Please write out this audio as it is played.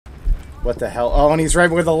What the hell? Oh, and he's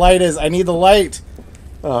right where the light is. I need the light.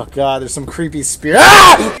 Oh god, there's some creepy spirit.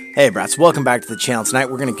 Ah! Hey brats, welcome back to the channel.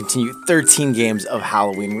 Tonight we're going to continue 13 games of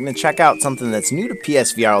Halloween. We're going to check out something that's new to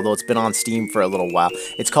PSVR, although it's been on Steam for a little while.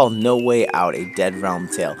 It's called No Way Out, A Dead Realm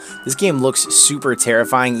Tale. This game looks super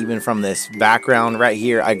terrifying, even from this background right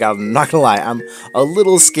here. I'm not gonna lie, I'm a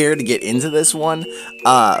little scared to get into this one,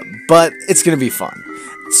 but it's going to be fun.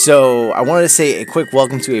 So I wanted to say a quick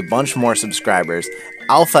welcome to a bunch more subscribers.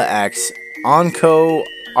 Alpha X, Onco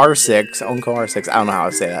R6, I don't know how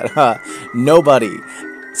to say that. Nobody,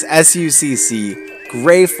 SUCC,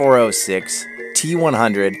 Gray 406,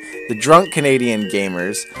 T100, The Drunk Canadian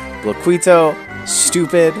Gamers, Blaquito,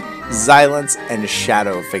 Stupid, Xylence, and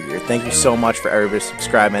Shadow Figure. Thank you so much for everybody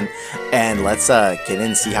subscribing, and let's get in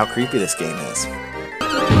and see how creepy this game is.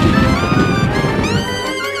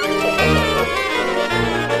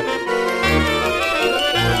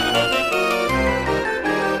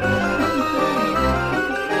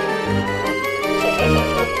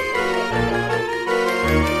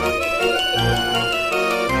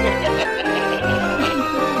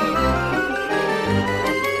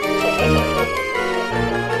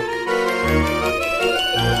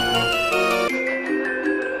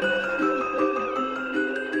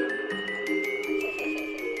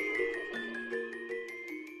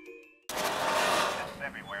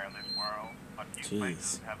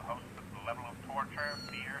 Jeez. Have hosted the level of torture,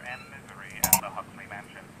 fear, and misery at the Huxley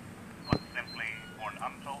Mansion. Put simply, for an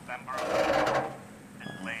untold member of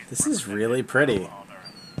this is really pretty.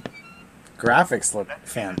 Graphics look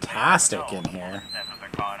fantastic in here.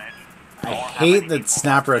 I hate that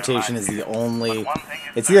snap rotation is the only...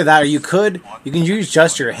 It's either that or you can use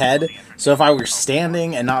just your head. So if I were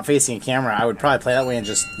standing and not facing a camera, I would probably play that way and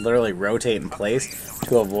just literally rotate in place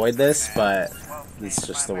to avoid this, but it's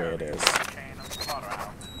just the way it is.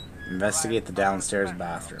 Investigate the downstairs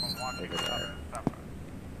bathroom over there.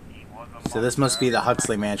 So this must be the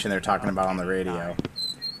Huxley Mansion they're talking about on the radio.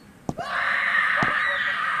 What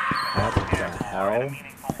the hell?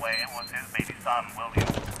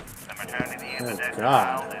 Oh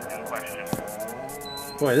god.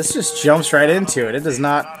 Boy, this just jumps right into it. It does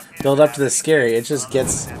not build up to the scary. It just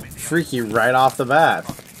gets freaky right off the bat.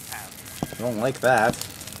 I don't like that.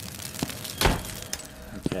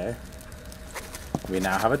 Okay. We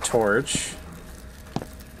now have a torch.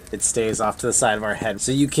 It stays off to the side of our head.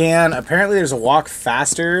 So you can, apparently there's a walk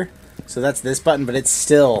faster, so that's this button, but it's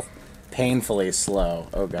still painfully slow.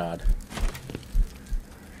 Oh god.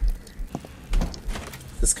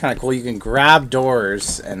 This is kind of cool. You can grab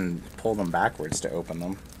doors and pull them backwards to open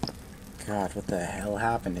them. God, what the hell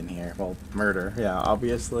happened in here? Well, murder. Yeah,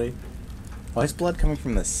 obviously. Why is blood coming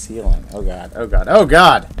from the ceiling? Oh god, oh god, oh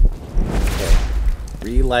god! Okay.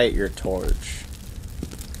 Relight your torch.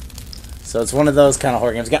 So it's one of those kind of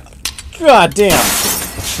horror games. God damn!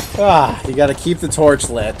 Ah, you gotta keep the torch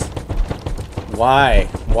lit. Why?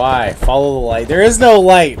 Why? Follow the light. There is no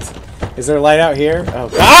light! Is there a light out here? Oh,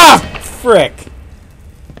 ah! Frick!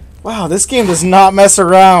 Wow, this game does not mess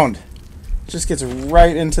around. It just gets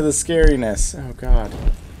right into the scariness. Oh god.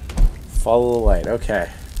 Follow the light. Okay.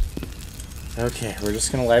 Okay, we're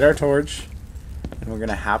just gonna light our torch. And we're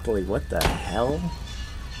gonna happily... What the hell?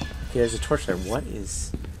 Okay, there's a torch there. What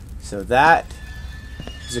is... So that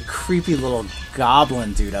is a creepy little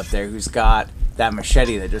goblin dude up there who's got that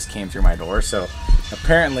machete that just came through my door. So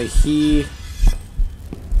apparently he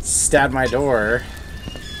stabbed my door,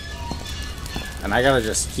 and I gotta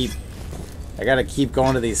just keep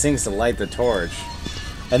going to these things to light the torch,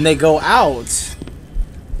 and they go out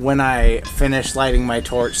when I finish lighting my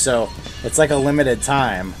torch. So it's like a limited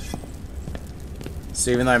time.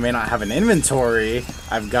 So even though I may not have an inventory,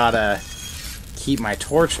 I've gotta keep my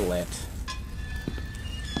torch lit.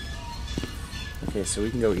 Okay, so we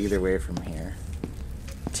can go either way from here.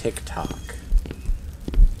 Tick-tock.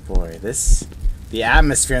 Boy, the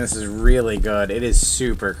atmosphere in this is really good. It is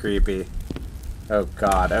super creepy. Oh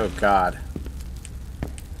god, oh god.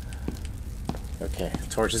 Okay, the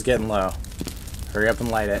torch is getting low. Hurry up and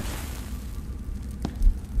light it.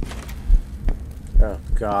 Oh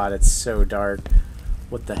god, it's so dark.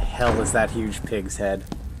 What the hell is that huge pig's head?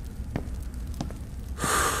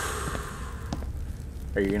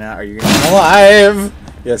 Are you gonna come alive?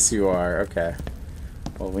 Yes, you are. Okay.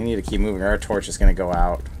 Well, we need to keep moving. Our torch is gonna go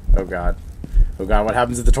out. Oh god. Oh god. What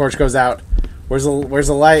happens if the torch goes out? Where's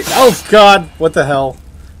the light? Oh god. What the hell?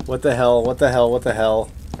 What the hell? What the hell? What the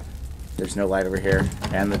hell? There's no light over here,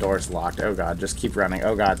 and the door's locked. Oh god. Just keep running.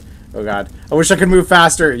 Oh god. Oh god. I wish I could move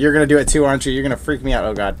faster. You're gonna do it too, aren't you? You're gonna freak me out.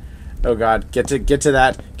 Oh god. Oh god. Get to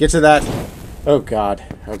that. Get to that. Oh god.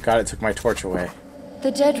 Oh god. It took my torch away.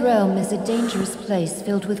 The Dead Realm is a dangerous place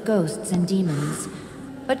filled with ghosts and demons.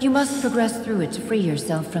 But you must progress through it to free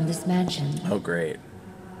yourself from this mansion. Oh, great.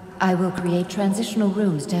 I will create transitional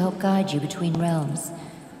rooms to help guide you between realms.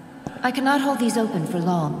 I cannot hold these open for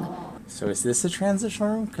long. So is this a transitional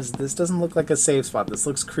room? Because this doesn't look like a safe spot. This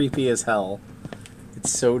looks creepy as hell. It's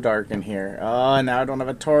so dark in here. Oh, now I don't have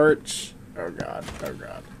a torch. Oh, God. Oh,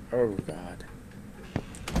 God. Oh, God.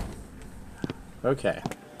 Okay.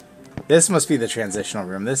 This must be the transitional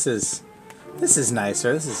room. This is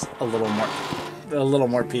nicer. This is a little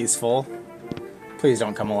more peaceful. Please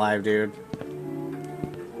don't come alive, dude.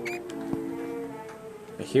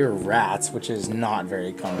 I hear rats, which is not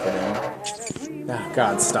very comforting. Oh,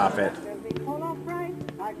 God, stop it.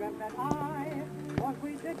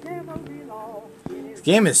 This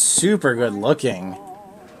game is super good looking.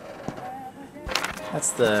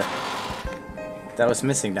 That was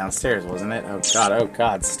missing downstairs, wasn't it? Oh,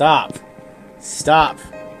 God, stop. Stop.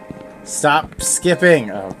 Stop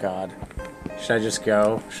skipping. Oh, God. Should I just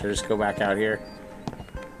go? Should I just go back out here?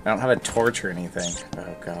 I don't have a torch or anything.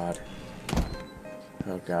 Oh, God.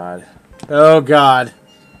 Oh, God. Oh, God.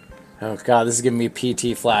 Oh, God, this is giving me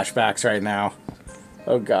PT flashbacks right now.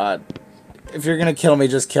 Oh, God. If you're gonna kill me,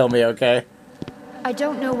 just kill me, okay? I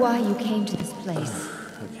don't know why you came to this place,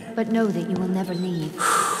 Okay. but know that you will never leave.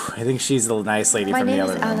 I think she's the nice lady from the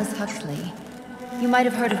other room. My name is Alice Huxley. You might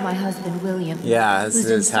have heard of my husband, William. Yeah, this is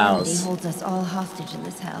his house. Whose insanity holds us all hostage in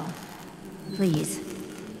this hell. Please,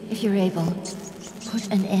 if you're able, put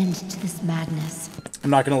an end to this madness. I'm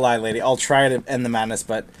not gonna lie, lady. I'll try to end the madness,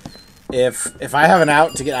 but if I have an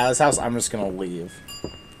out to get out of this house, I'm just gonna leave.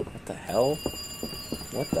 What the hell?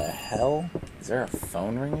 What the hell? Is there a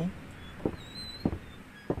phone ringing?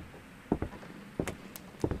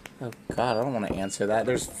 Oh, God, I don't want to answer that.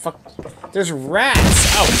 There's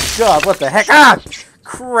rats! Oh, God, what the heck? Ah!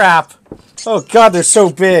 Crap! Oh, God, they're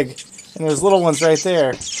so big! And there's little ones right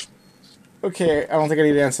there. Okay, I don't think I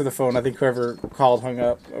need to answer the phone. I think whoever called hung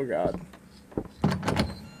up. Oh, God.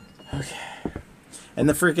 Okay. And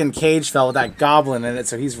the freaking cage fell with that goblin in it,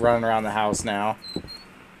 so he's running around the house now.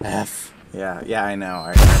 F. Yeah, I know.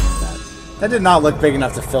 I remember that. That did not look big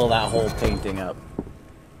enough to fill that whole painting up.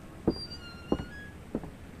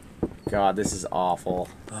 God, this is awful.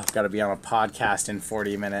 Oh, I've got to be on a podcast in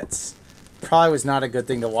 40 minutes. Probably was not a good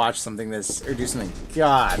thing to watch something this, or do something.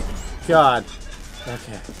 God. Okay.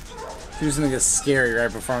 Do something that's scary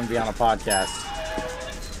right before I'm going to be on a podcast.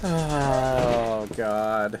 Oh,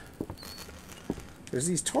 God. There's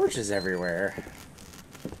these torches everywhere.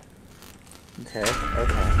 Okay.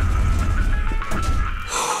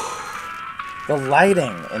 The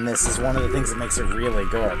lighting in this is one of the things that makes it really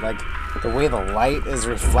good. Like, the way the light is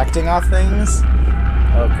reflecting off things.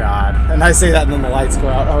 Oh, God. And I say that and then the lights go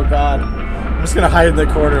out. Oh, God. I'm just going to hide in the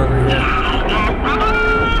corner over here.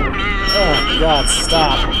 Oh, God.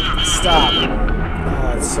 Stop.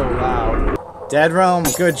 Oh, it's so loud. Dead Realm,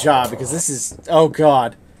 good job, because this is... Oh,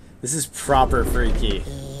 God. This is proper freaky.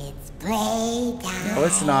 It's playtime. No,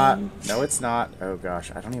 it's not. No, it's not. Oh,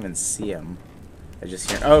 gosh. I don't even see him. I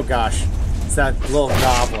just hear... Oh, gosh. It's that little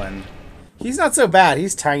goblin. He's not so bad.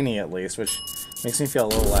 He's tiny, at least, which makes me feel a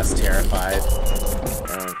little less terrified.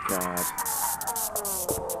 Oh, God.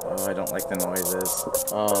 Oh, I don't like the noises.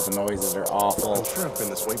 Oh, the noises are awful. I'm sure I've been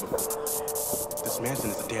this way before. This mansion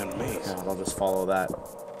is a damn maze. God, I'll just follow that.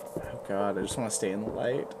 Oh, God, I just want to stay in the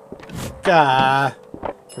light. God.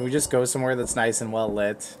 Can we just go somewhere that's nice and well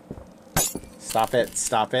lit? Stop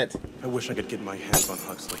it. I wish I could get my hands on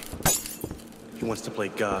Huxley. He wants to play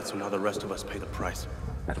God, so now the rest of us pay the price.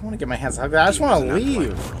 I don't want to get my hands on Huxley. I just want to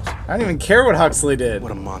leave. I don't even care what Huxley did.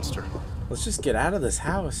 What a monster. Let's just get out of this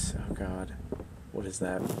house. Oh, God. What is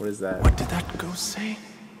that? What did that ghost say?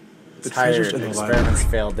 The treasures in the experiments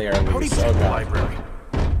failed. They are loose. Oh, God.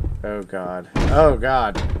 Oh, God. Oh,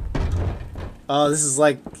 God. Oh, this is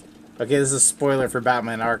like... Okay, this is a spoiler for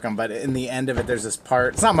Batman Arkham, but in the end of it, there's this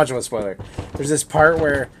part... It's not much of a spoiler. There's this part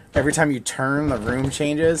where every time you turn, the room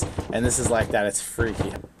changes, and this is like that. It's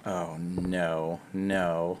freaky. Oh, no.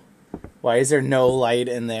 Why is there no light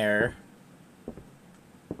in there?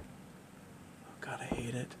 Oh, God, I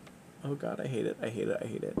hate it. Oh, God, I hate it.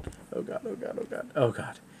 Oh,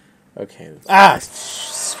 God. Okay. Ah!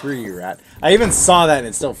 Screw you, rat. I even saw that, and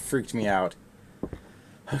it still freaked me out.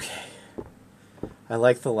 Okay. I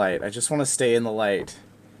like the light. I just want to stay in the light.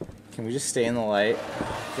 Can we just stay in the light?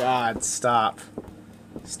 God, stop.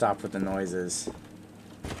 Stop with the noises.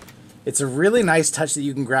 It's a really nice touch that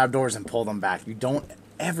you can grab doors and pull them back. You don't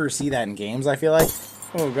ever see that in games, I feel like.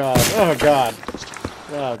 Oh, God. Oh, God.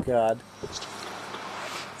 Oh, God.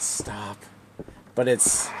 Stop. But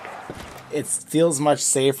it's it feels much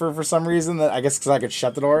safer for some reason, that I guess because I could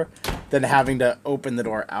shut the door, than having to open the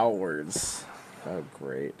door outwards. Oh,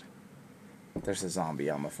 great. There's a zombie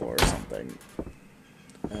on the floor or something.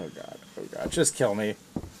 Oh, God. Oh, God. Just kill me.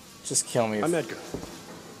 Just kill me. I'm Edgar.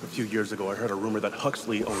 A few years ago, I heard a rumor that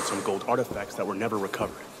Huxley owned some gold artifacts that were never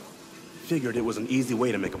recovered. Figured it was an easy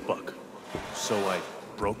way to make a buck. So I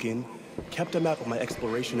broke in, kept a map of my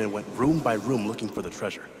exploration, and went room by room looking for the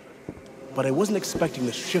treasure. But I wasn't expecting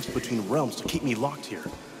the shifts between realms to keep me locked here.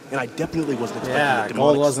 And I definitely wasn't expecting the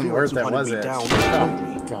gold demonic wasn't worth spirits it, who was hunted me it? down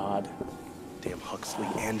and killed me. God. Damn Huxley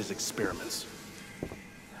and his experiments.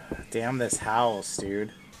 Damn this house,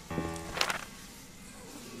 dude.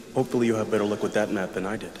 Hopefully you have better luck with that map than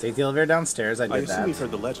I did. Take the elevator downstairs. I I did assume that. you've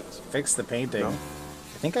heard the legends. Fix the painting. No?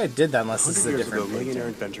 I think I did that unless this is a 100 years different ago, millionaire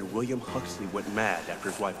painting. inventor William Huxley went mad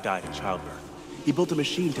after his wife died in childbirth. He built a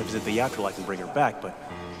machine to visit the afterlife and bring her back, but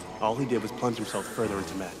all he did was plunge himself further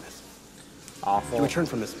into madness. Awful. He returned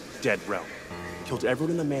from this dead realm, killed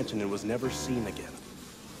everyone in the mansion, and was never seen again.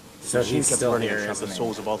 So The machine he's kept still burning here, and trapped the isn't he?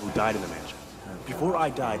 souls of all who died in the mansion. Before I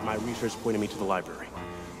died, my research pointed me to the library.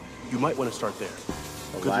 You might want to start there.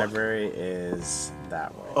 The Good luck. library is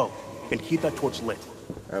that way. Oh, and keep that torch lit.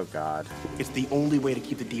 Oh, God. It's the only way to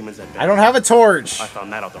keep the demons at bay. I don't have a torch. I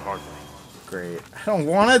found that out the hard way. Great. I don't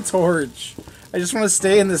want a torch. I just want to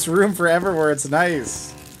stay in this room forever where it's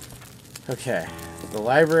nice. Okay. The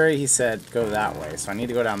library, he said, go that way. So I need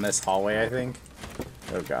to go down this hallway, I think.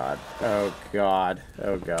 Oh, God. Oh, God.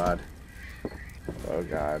 Oh, God. Oh,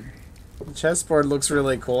 God. The chessboard looks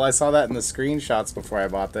really cool. I saw that in the screenshots before I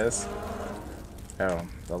bought this. Oh,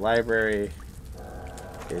 the library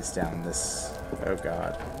is down this... Oh,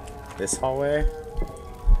 God. This hallway?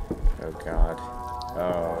 Oh, God.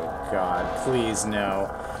 Oh, God. Please, no.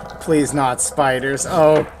 Please not spiders.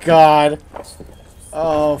 Oh, God.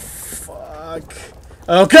 Oh, fuck.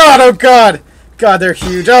 Oh, God. Oh, God. God, they're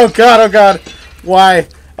huge. Oh, God. Oh, God. Why?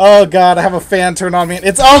 Oh, God. I have a fan turned on me.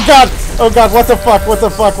 It's... Oh, God. Oh, God. What the fuck? What the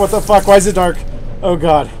fuck? What the fuck? Why is it dark? Oh,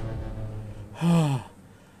 God. Oh,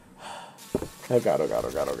 God. Oh, God.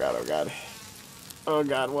 Oh, God. Oh, God. Oh, God. Oh,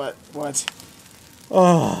 God. What? What?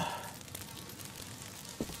 Oh.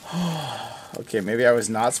 Okay, maybe I was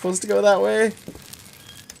not supposed to go that way,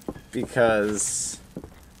 because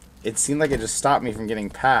it seemed like it just stopped me from getting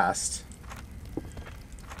past.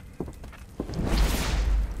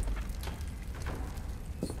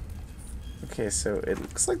 Okay, so it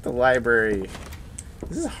looks like the library...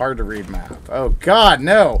 This is a hard to read map. Oh, God,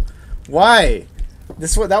 no! Why?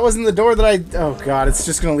 That wasn't the door that I... Oh, God, it's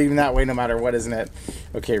just going to lead me that way no matter what, isn't it?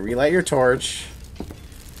 Okay, relight your torch.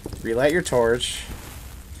 Relight your torch.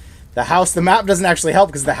 The house, the map doesn't actually help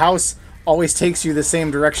because the house always takes you the same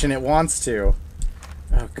direction it wants to.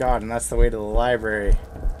 Oh, God, and that's the way to the library.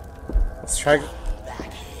 Let's try...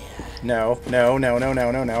 No, no, no, no,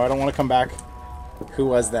 no, no, no. I don't want to come back. Who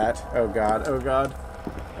was that? Oh, God, oh, God.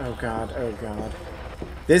 Oh, God, oh, God.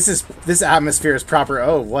 This atmosphere is proper.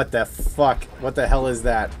 Oh, what the fuck? What the hell is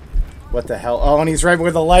that? What the hell? Oh, and he's right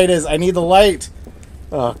where the light is. I need the light.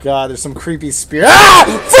 Oh, God, there's some creepy spirit.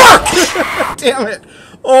 Ah! Fuck! Damn it.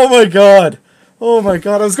 Oh, my God. Oh, my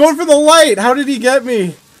God. I was going for the light. How did he get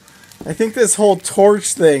me? I think this whole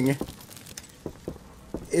torch thing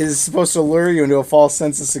is supposed to lure you into a false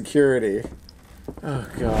sense of security. Oh,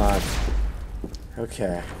 God.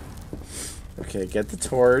 Okay. Okay, get the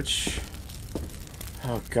torch.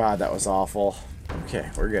 Oh, God, that was awful. Okay,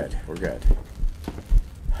 we're good. We're good.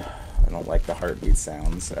 I don't like the heartbeat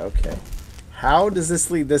sounds. Okay. How does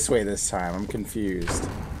this lead this way this time? I'm confused.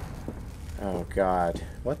 Oh, God.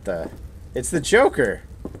 What the? It's the Joker!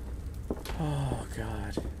 Oh,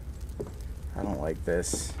 God. I don't like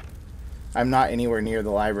this. I'm not anywhere near the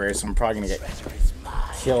library, so I'm probably gonna get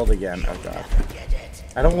killed again. Oh, God.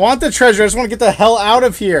 I don't want the treasure! I just want to get the hell out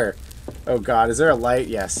of here! Oh, God. Is there a light?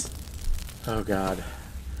 Yes. Oh, God.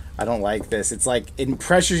 I don't like this. It's like, it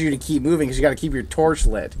pressures you to keep moving because you gotta keep your torch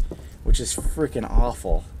lit, which is freaking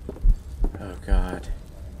awful. Oh, God.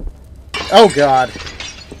 Oh, God.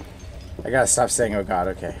 I gotta stop saying, oh, God.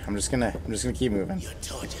 Okay. I'm just gonna keep moving. Your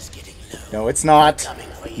torch is getting low. No, it's not.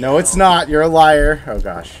 No, it's not. You're a liar. Oh,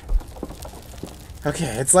 gosh.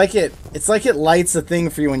 Okay, it's like it lights a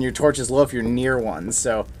thing for you when your torch is low if you're near one.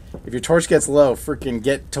 So, if your torch gets low, freaking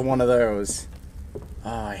get to one of those. Oh,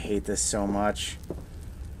 I hate this so much.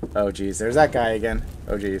 Oh, geez. There's that guy again.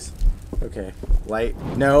 Oh, geez. Okay. Light.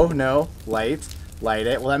 No, no. Light. Light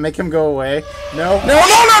it. Will that make him go away? No. No,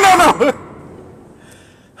 no, no, no, no!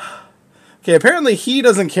 Okay, apparently he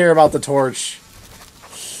doesn't care about the torch.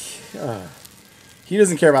 He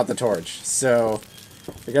doesn't care about the torch. So,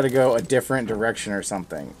 we gotta go a different direction or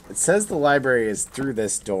something. It says the library is through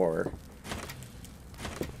this door.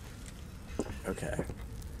 Okay.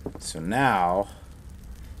 So now,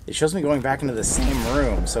 it shows me going back into the same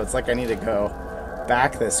room, so it's like I need to go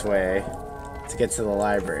back this way to get to the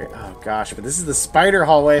library. Oh gosh, but this is the spider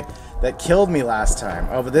hallway that killed me last time.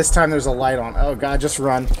 Oh, but this time there's a light on. Oh god, just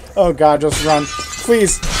run. Oh god, just run.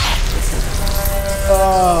 Please.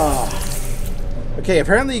 Oh. Okay,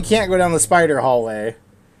 apparently you can't go down the spider hallway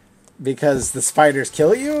because the spiders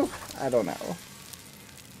kill you? I don't know.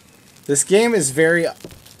 This game is very...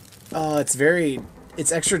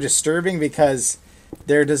 it's extra disturbing because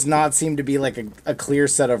there does not seem to be like a clear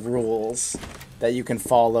set of rules that you can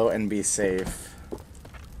follow and be safe.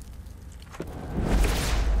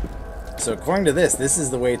 So according to this is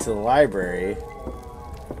the way to the library,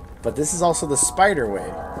 but this is also the spider way,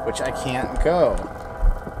 which I can't go.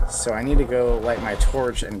 So I need to go light my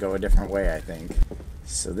torch and go a different way, I think.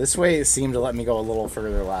 So this way seemed to let me go a little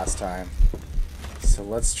further last time. So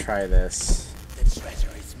let's try this. The treasure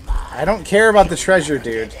is mine. I don't care about the treasure,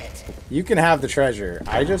 dude. You can have the treasure.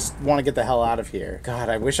 I just want to get the hell out of here. God,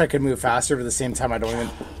 I wish I could move faster, but at the same time I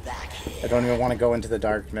don't even want to go into the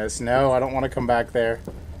darkness. No, I don't want to come back there.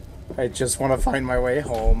 I just want to find my way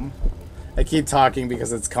home. I keep talking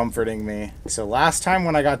because it's comforting me. So last time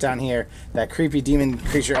when I got down here, that creepy demon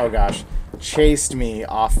creature, oh gosh, chased me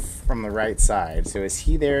off from the right side. So is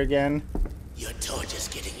he there again? Your torch is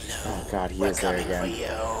getting low. Oh god, he We're is there coming again. for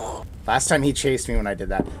you. Last time he chased me when I did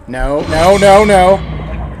that. No, no, no, no.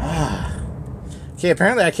 Okay,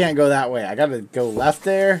 apparently I can't go that way. I gotta go left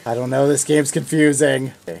there. I don't know, this game's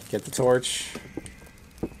confusing. Okay, get the torch.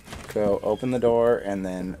 Go open the door and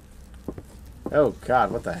then... Oh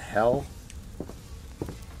god, what the hell?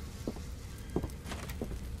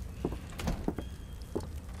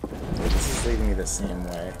 This is leading me the same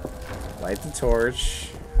way. Light the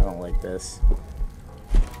torch. I don't like this.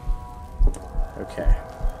 Okay.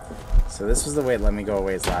 So this was the way it let me go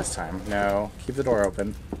away last time. No, keep the door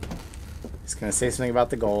open. He's gonna say something about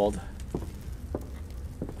the gold.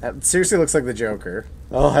 That seriously looks like the Joker.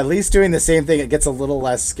 Oh, at least doing the same thing, it gets a little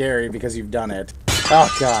less scary because you've done it.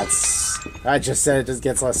 Oh god. I just said it just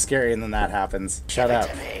gets less scary and then that happens. Shut up.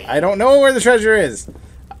 I don't know where the treasure is.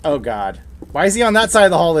 Oh god. Why is he on that side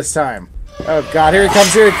of the hall this time? Oh god, here he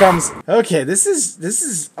comes, here he comes. Okay, this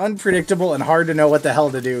is unpredictable and hard to know what the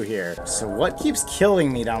hell to do here. So what keeps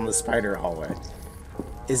killing me down the spider hallway?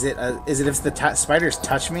 Is it if the spiders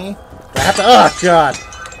touch me? Do I have to, oh god.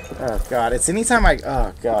 Oh god, it's anytime I,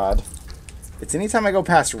 oh god. It's anytime I go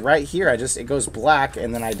past right here, it goes black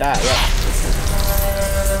and then I die. Yeah.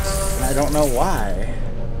 And I don't know why.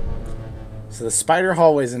 So the spider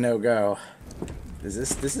hallway is a no-go. This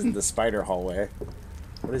isn't the spider hallway.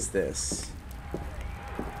 What is this?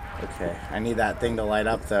 Okay, I need that thing to light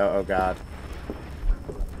up though. Oh god.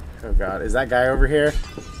 Oh god, is that guy over here?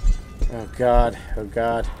 Oh god, oh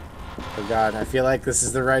god, oh god. I feel like this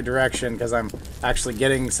is the right direction because I'm actually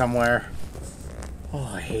getting somewhere.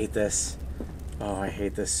 Oh, I hate this. Oh, I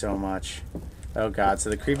hate this so much. Oh god,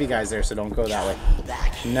 so the creepy guy's there, so don't go that way.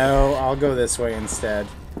 No, I'll go this way instead.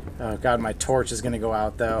 Oh god, my torch is gonna go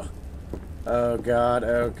out though. Oh god,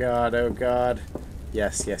 oh god, oh god.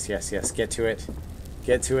 Yes, yes, yes, yes. Get to it.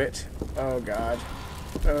 Get to it. Oh god.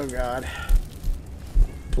 Oh god.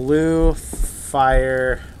 Blue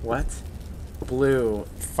fire... What? Blue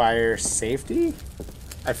fire safety?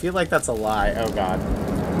 I feel like that's a lie. Oh god.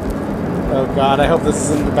 Oh god, I hope this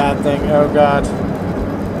isn't a bad thing. Oh god.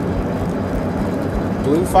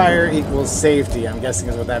 Blue fire equals safety, I'm guessing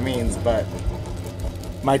is what that means, but...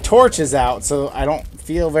 My torch is out, so I don't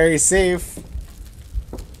feel very safe.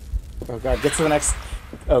 Oh god, get to the next...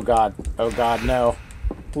 Oh god, no.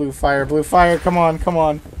 Blue fire, come on, come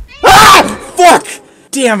on. Ah! Fuck!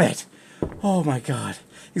 Damn it! Oh my god.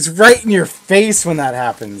 He's right in your face when that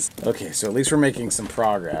happens. Okay, so at least we're making some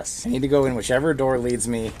progress. I need to go in whichever door leads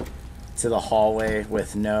me to the hallway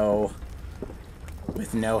with no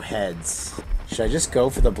heads. Should I just go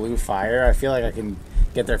for the blue fire? I feel like I can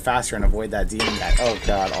get there faster and avoid that demon guy. Oh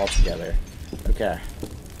god, altogether. Okay.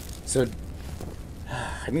 So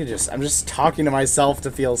I'm just talking to myself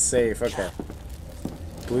to feel safe. Okay.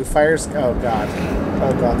 Blue fire's, oh god.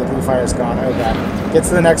 Oh god, the blue fire's gone. Oh god. Get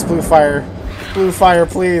to the next blue fire. Blue fire,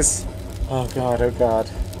 please. Oh god, oh god.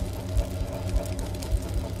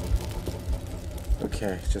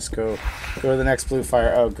 Okay, just go to the next blue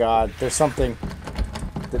fire. Oh god, there's something.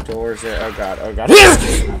 The doors there. Oh god, oh god.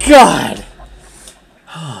 God!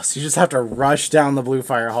 Oh, so you just have to rush down the blue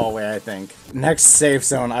fire hallway, I think. Next safe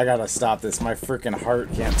zone, I gotta stop this. My freaking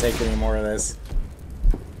heart can't take any more of this.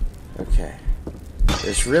 Okay.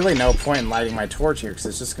 There's really no point in lighting my torch here, because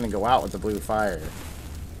it's just gonna go out with the blue fire.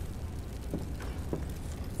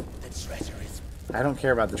 I don't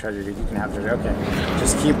care about the treasure, dude. You can have treasure. Okay.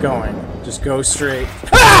 Just keep going. Just go straight.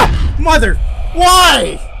 Ah! Mother!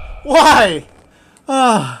 Why? Why?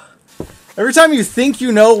 Ah. Every time you think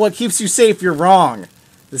you know what keeps you safe, you're wrong.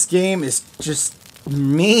 This game is just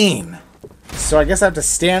mean. So I guess I have to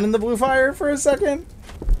stand in the blue fire for a second?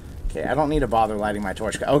 Okay, I don't need to bother lighting my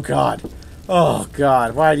torch. Oh, God. Oh,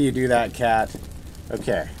 God. Why do you do that, cat?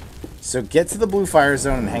 Okay. So get to the blue fire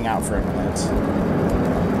zone and hang out for a minute.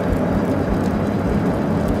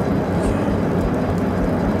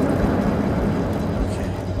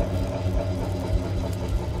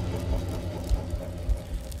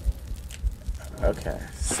 Okay,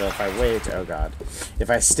 so if I wait, oh god. If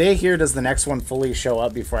I stay here, does the next one fully show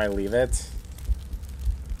up before I leave it?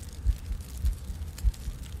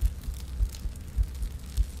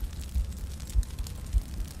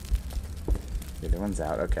 The other one's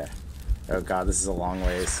out, okay. Oh god, this is a long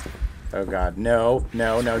ways. Oh god, no,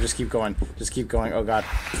 no, no, just keep going. Just keep going, oh god.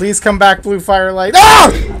 Please come back, blue firelight.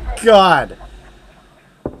 Oh! God!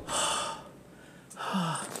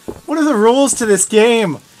 What are the rules to this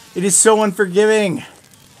game? It is so unforgiving.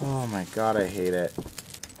 Oh my god, I hate it.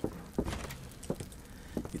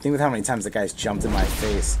 You think with how many times the guy's jumped in my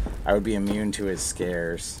face, I would be immune to his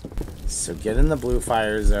scares. So get in the blue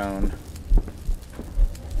fire zone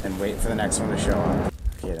and wait for the next one to show up.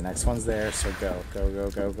 Okay, the next one's there, so go. Go, go,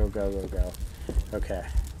 go, go, go, go, go. Okay.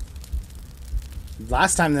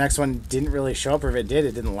 Last time the next one didn't really show up, or if it did,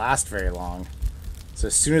 it didn't last very long. So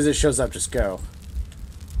as soon as it shows up, just go.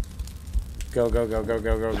 Go, go, go, go,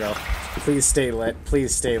 go, go, go. Please stay lit.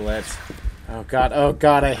 Please stay lit. Oh god,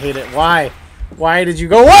 I hate it. Why? Why did you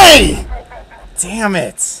go away? Damn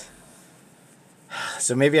it.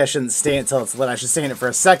 So maybe I shouldn't stay until it's lit. I should stay in it for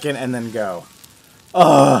a second and then go.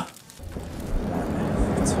 Ugh. 1,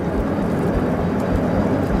 2,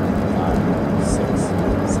 5, 6,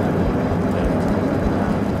 7, 8,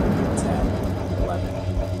 9, 10,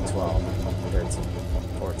 11, 12, 13,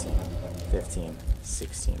 14, 15,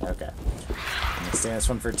 16. Okay. I'm gonna stay in this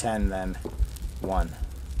one for 10 then. 1,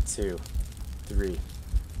 2, 3,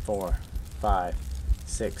 4, 5,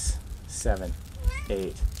 6, 7,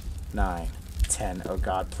 8, 9, 10. Oh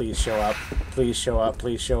god, please show up. Please show up.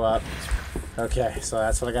 Please show up. Okay, so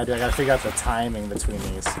that's what I gotta do. I gotta figure out the timing between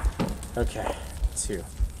these. Okay. 2,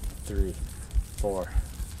 3, 4,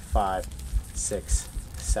 5, 6,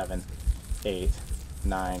 7, 8,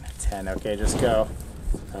 9, 10. Okay, just go.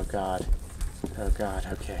 Oh god. Oh god,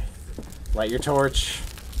 okay. Light your torch.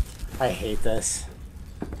 I hate this.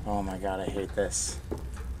 Oh my god, I hate this.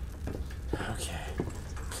 Okay.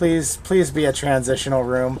 Please, please be a transitional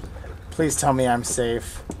room. Please tell me I'm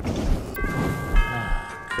safe.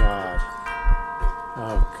 Oh god.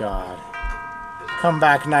 Oh god. Come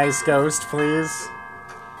back, nice ghost, please.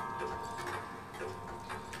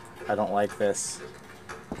 I don't like this.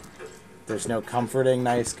 There's no comforting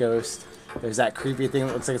nice ghost. There's that creepy thing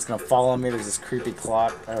that looks like it's gonna follow me. There's this creepy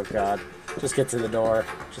clock. Oh god. Just get to the door.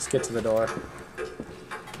 Just get to the door.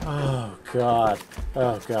 Oh god.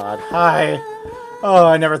 Oh god. Hi. Oh,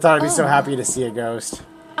 I never thought I'd be so happy to see a ghost.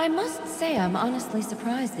 I must say I'm honestly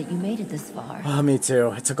surprised that you made it this far. Oh, me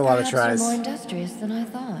too. It took a lot of tries. Perhaps you're more industrious than I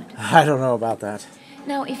thought. I don't know about that.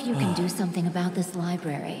 Now, if you can do something about this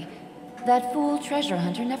library. That fool treasure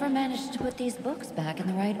hunter never managed to put these books back in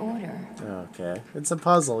the right order. Okay. It's a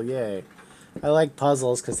puzzle, yay. I like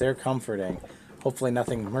puzzles because they're comforting. Hopefully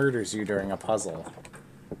nothing murders you during a puzzle.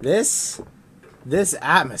 This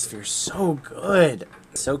atmosphere's so good.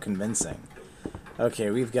 So convincing.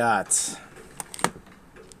 Okay, we've got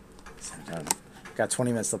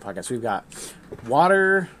 20 minutes to the podcast. We've got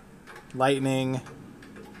water, lightning.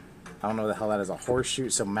 I don't know what the hell that is. A horseshoe.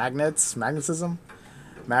 So magnets, magnetism,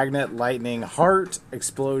 magnet, lightning, heart,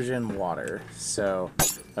 explosion, water. So,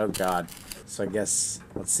 oh god. So I guess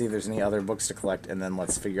let's see if there's any other books to collect, and then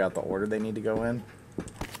let's figure out the order they need to go in.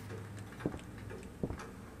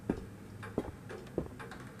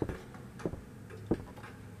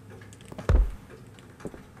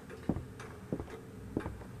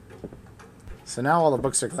 So now all the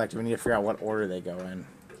books are collected. We need to figure out what order they go in.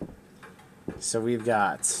 So we've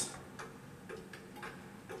got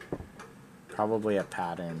probably a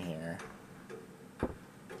pattern here.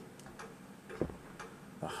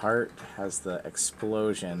 The heart has the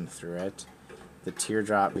explosion through it. The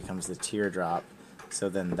teardrop becomes the teardrop. So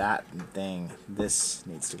then that thing, this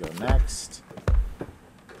needs to go next.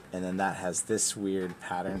 And then that has this weird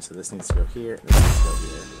pattern. So this needs to go here. This needs to go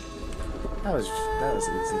here. That was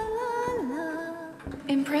easy.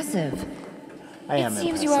 Impressive. I am It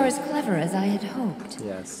seems impressive. you are as clever as I had hoped.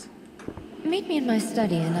 Yes. Meet me in my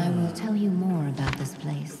study and I will tell you more about this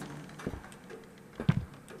place.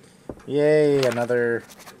 Yay, another...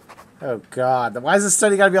 Oh, God. Why is the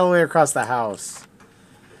study got to be all the way across the house?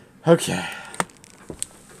 Okay.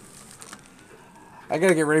 I got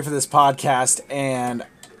to get ready for this podcast, and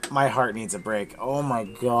my heart needs a break. Oh, my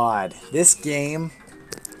God. This game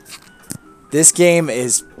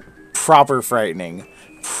is proper frightening.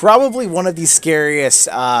 Probably one of the scariest,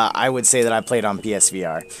 I would say, that I played on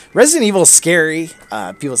PSVR. Resident Evil is scary.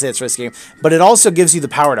 People say it's a risky game. But it also gives you the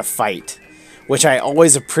power to fight, which I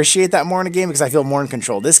always appreciate that more in a game because I feel more in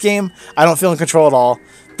control. This game, I don't feel in control at all.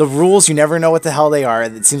 The rules, you never know what the hell they are.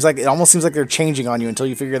 It almost seems like they're changing on you until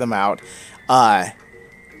you figure them out.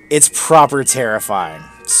 It's proper terrifying.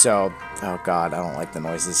 So, oh God, I don't like the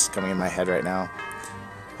noises coming in my head right now.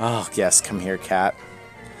 Oh, yes, come here, cat.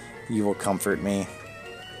 You will comfort me.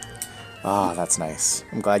 Oh, that's nice.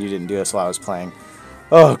 I'm glad you didn't do this while I was playing.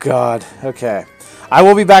 Oh, God. Okay. I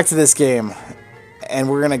will be back to this game, and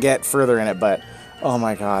we're going to get further in it, but oh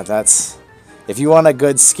my God, that's... If you want a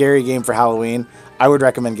good scary game for Halloween, I would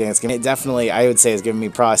recommend getting this game. It definitely, I would say, has given me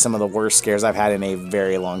probably some of the worst scares I've had in a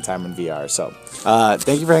very long time in VR. So,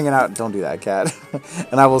 thank you for hanging out. Don't do that, cat.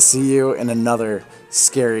 And I will see you in another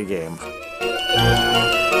scary game.